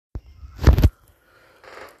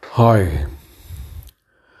Hi,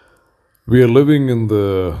 we are living in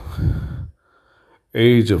the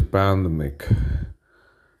age of pandemic,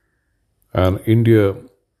 and India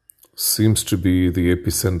seems to be the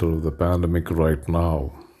epicenter of the pandemic right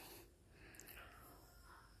now,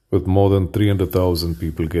 with more than 300,000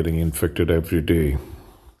 people getting infected every day,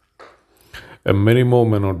 and many more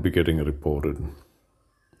may not be getting reported.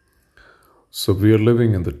 So we are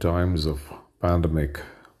living in the times of pandemic,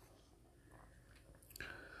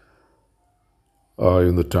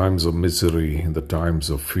 in the times of misery, in the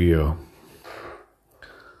times of fear.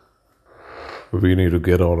 We need to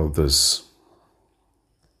get out of this.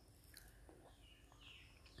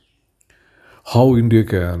 How India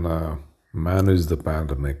can manage the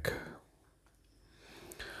pandemic?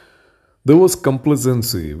 There was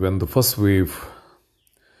complacency when the first wave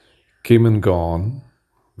came and gone.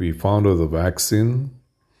 We found out the vaccine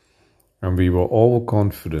and we were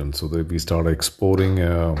overconfident, so that we started exporting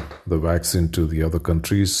the vaccine to the other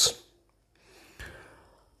countries.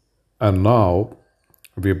 And now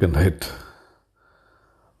we've been hit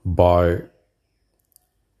by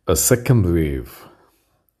a second wave,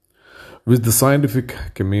 which the scientific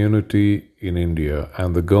community in India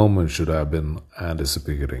and the government should have been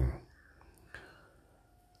anticipating.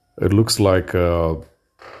 It looks like the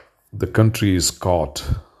country is caught,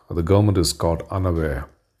 the government is caught unaware,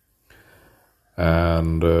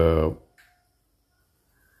 and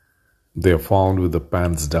they are found with the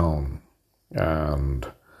pants down, and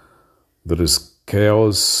there is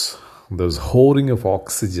chaos. There's hoarding of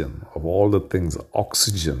oxygen, of all the things.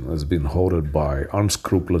 Oxygen has been hoarded by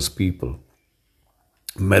unscrupulous people.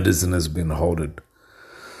 Medicine has been hoarded.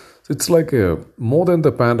 It's like more than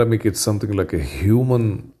the pandemic, it's something like a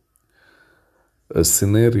human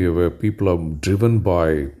scenario where people are driven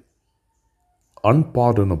by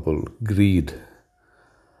unpardonable greed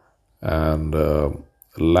and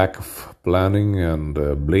lack of planning and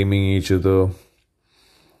blaming each other.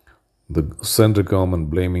 The central government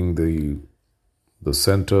blaming the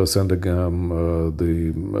center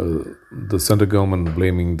government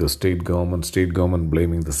blaming the state government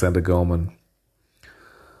blaming the center government.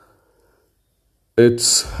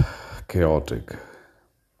 It's chaotic,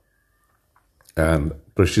 and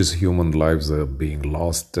precious human lives are being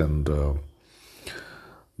lost, and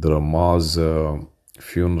there are mass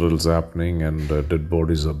funerals happening, and dead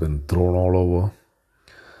bodies have been thrown all over.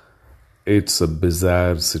 It's a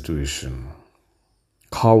bizarre situation.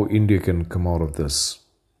 How India can come out of this?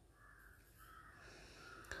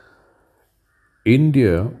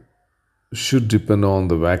 India should depend on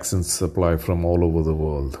the vaccine supply from all over the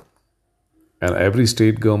world. And every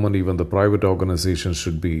state government, even the private organizations,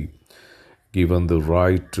 should be given the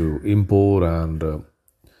right to import and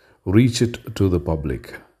reach it to the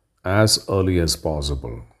public as early as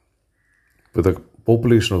possible. With a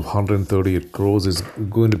population of 138 crores, is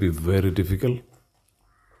going to be very difficult.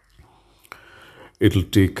 It'll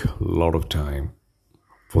take a lot of time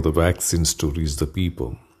for the vaccines to reach the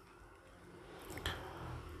people.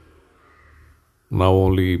 Now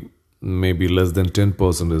only maybe less than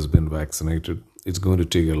 10% has been vaccinated. It's going to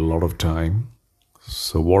take a lot of time.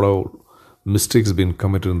 So whatever mistakes been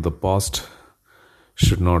committed in the past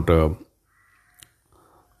should not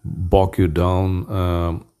bog you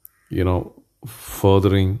down,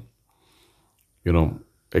 furthering,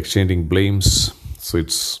 exchanging blames. So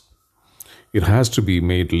it has to be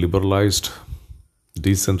made liberalized,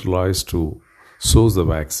 decentralized to source the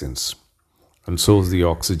vaccines and source the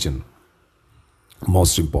oxygen.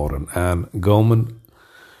 Most important. And government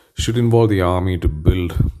should involve the army to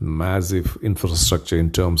build massive infrastructure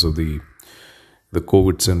in terms of the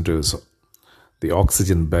COVID centers, the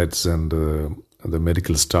oxygen beds, and the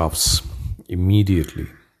medical staffs immediately.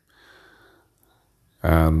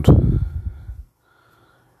 And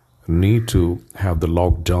need to have the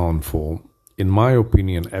lockdown for, in my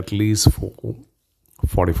opinion, at least for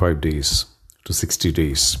 45 days to 60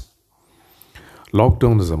 days.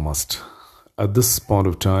 Lockdown is a must. At this point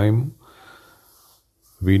of time,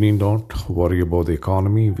 we need not worry about the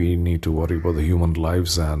economy. We need to worry about the human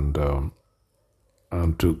lives and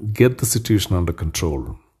to get the situation under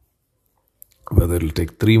control. Whether it will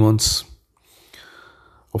take 3 months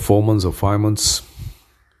or 4 months or 5 months,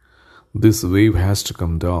 this wave has to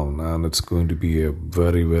come down, and it's going to be a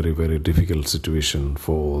very, very, very difficult situation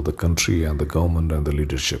for the country and the government and the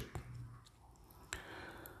leadership.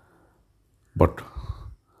 But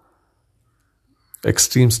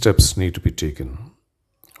extreme steps need to be taken.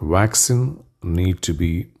 Vaccine need to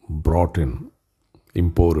be brought in,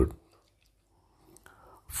 imported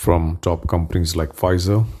from top companies like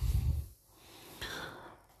Pfizer,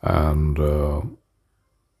 and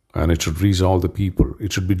and it should reach all the people.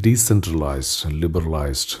 It should be decentralized and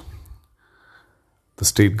liberalized. The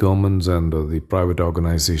state governments and the private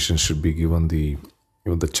organizations should be given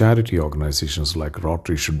even the charity organizations like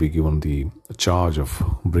Rotary should be given the charge of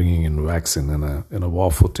bringing in vaccine in a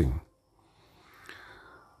war footing.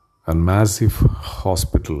 And massive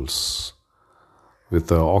hospitals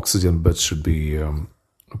with oxygen beds should be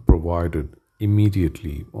provided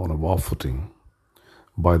immediately on a war footing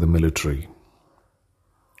by the military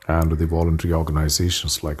and the voluntary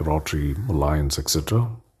organizations like Rotary, Alliance, etc.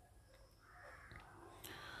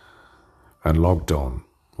 And lockdown,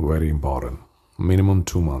 very important. Minimum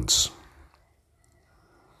 2 months.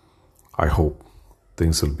 I hope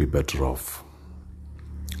things will be better off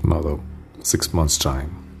another 6 months' time.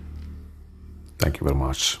 Thank you very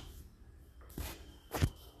much.